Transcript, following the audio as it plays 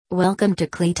Welcome to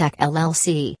Cleatech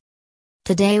LLC.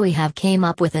 Today we have came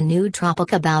up with a new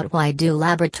topic about why do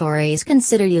laboratories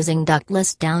consider using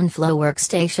ductless downflow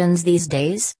workstations these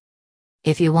days?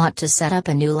 If you want to set up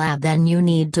a new lab, then you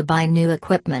need to buy new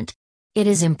equipment. It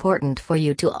is important for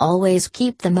you to always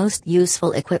keep the most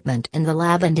useful equipment in the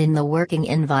lab and in the working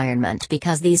environment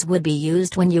because these would be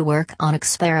used when you work on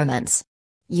experiments.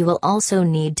 You will also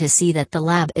need to see that the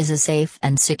lab is a safe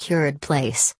and secured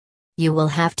place. You will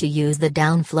have to use the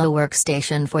downflow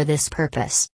workstation for this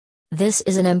purpose. This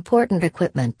is an important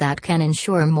equipment that can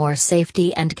ensure more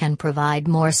safety and can provide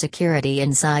more security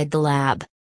inside the lab.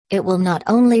 It will not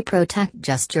only protect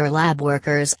just your lab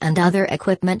workers and other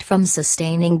equipment from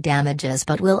sustaining damages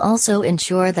but will also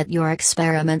ensure that your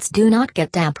experiments do not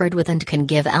get tampered with and can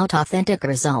give out authentic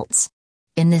results.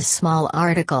 In this small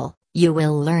article, you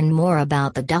will learn more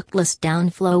about the ductless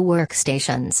downflow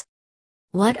workstations.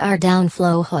 What are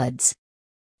downflow hoods?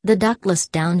 The ductless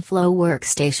downflow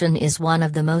workstation is one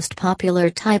of the most popular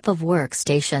type of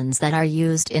workstations that are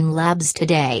used in labs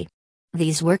today.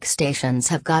 These workstations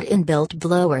have got inbuilt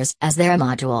blowers as their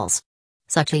modules.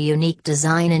 Such a unique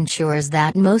design ensures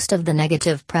that most of the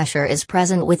negative pressure is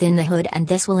present within the hood, and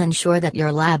this will ensure that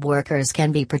your lab workers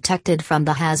can be protected from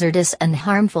the hazardous and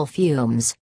harmful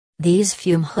fumes. These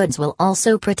fume hoods will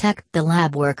also protect the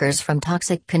lab workers from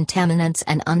toxic contaminants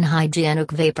and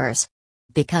unhygienic vapors.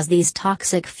 Because these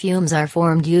toxic fumes are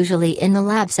formed usually in the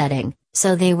lab setting,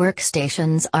 so the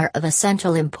workstations are of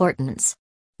essential importance.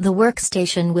 The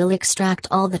workstation will extract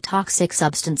all the toxic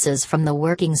substances from the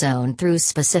working zone through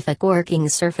specific working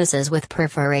surfaces with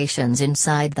perforations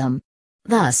inside them.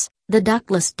 Thus, the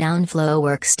ductless downflow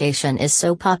workstation is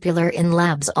so popular in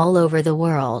labs all over the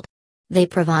world. They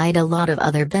provide a lot of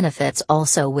other benefits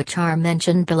also, which are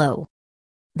mentioned below.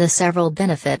 The several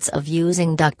benefits of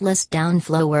using ductless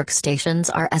downflow workstations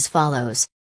are as follows.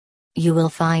 You will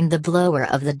find the blower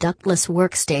of the ductless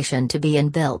workstation to be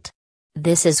inbuilt.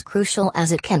 This is crucial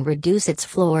as it can reduce its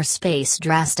floor space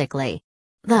drastically.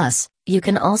 Thus, you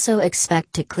can also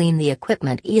expect to clean the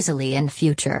equipment easily in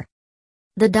future.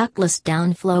 The ductless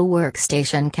downflow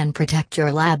workstation can protect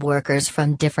your lab workers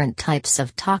from different types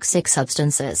of toxic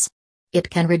substances. It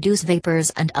can reduce vapors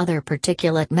and other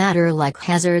particulate matter like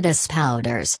hazardous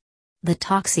powders. The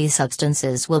toxic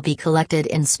substances will be collected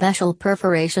in special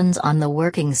perforations on the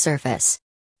working surface.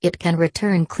 It can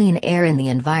return clean air in the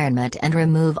environment and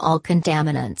remove all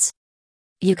contaminants.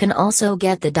 You can also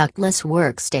get the ductless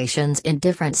workstations in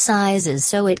different sizes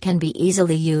so it can be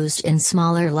easily used in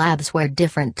smaller labs where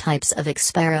different types of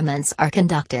experiments are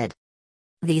conducted.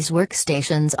 These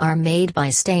workstations are made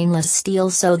by stainless steel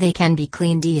so they can be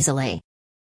cleaned easily.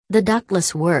 The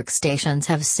ductless workstations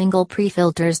have single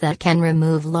pre-filters that can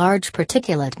remove large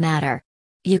particulate matter.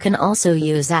 You can also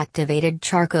use activated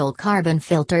charcoal carbon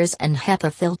filters and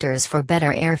HEPA filters for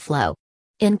better airflow.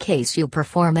 In case you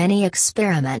perform any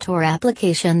experiment or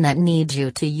application that needs you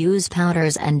to use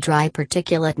powders and dry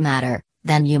particulate matter,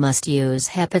 then you must use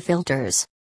HEPA filters.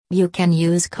 You can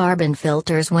use carbon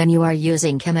filters when you are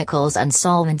using chemicals and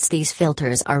solvents. These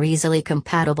filters are easily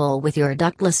compatible with your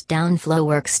ductless downflow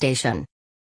workstation.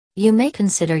 You may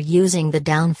consider using the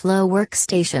downflow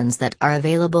workstations that are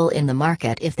available in the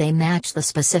market if they match the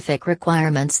specific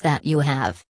requirements that you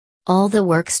have. All the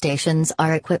workstations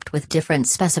are equipped with different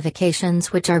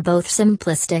specifications which are both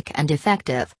simplistic and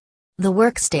effective. The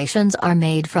workstations are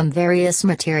made from various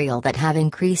material that have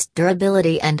increased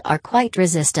durability and are quite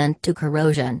resistant to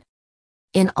corrosion.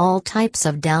 In all types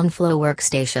of downflow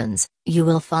workstations, you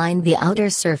will find the outer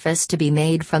surface to be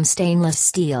made from stainless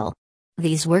steel.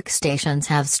 These workstations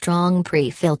have strong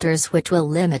pre-filters which will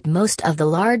limit most of the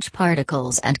large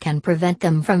particles and can prevent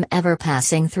them from ever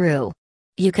passing through.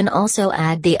 You can also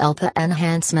add the ELPA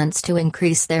enhancements to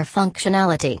increase their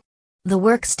functionality. The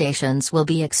workstations will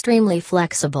be extremely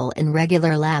flexible in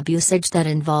regular lab usage that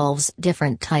involves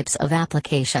different types of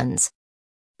applications.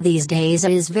 These days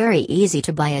it is very easy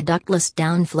to buy a ductless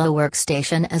downflow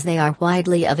workstation as they are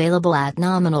widely available at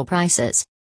nominal prices.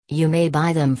 You may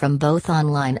buy them from both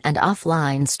online and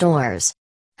offline stores.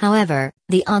 However,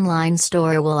 the online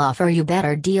store will offer you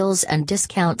better deals and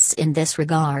discounts in this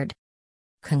regard.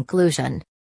 Conclusion.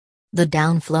 The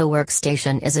downflow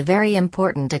workstation is a very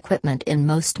important equipment in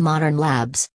most modern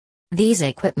labs. These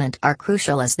equipment are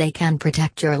crucial as they can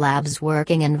protect your lab's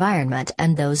working environment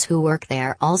and those who work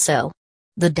there also.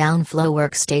 The downflow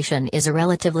workstation is a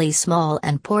relatively small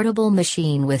and portable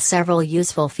machine with several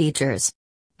useful features.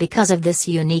 Because of this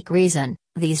unique reason,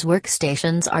 these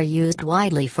workstations are used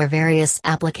widely for various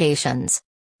applications.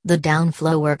 The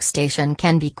downflow workstation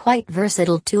can be quite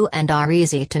versatile too and are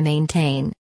easy to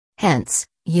maintain. Hence,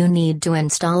 You need to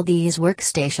install these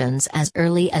workstations as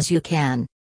early as you can.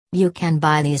 You can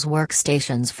buy these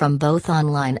workstations from both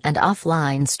online and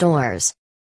offline stores.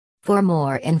 For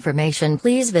more information,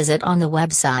 please visit on the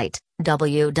website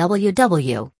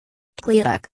www.clearuck.com.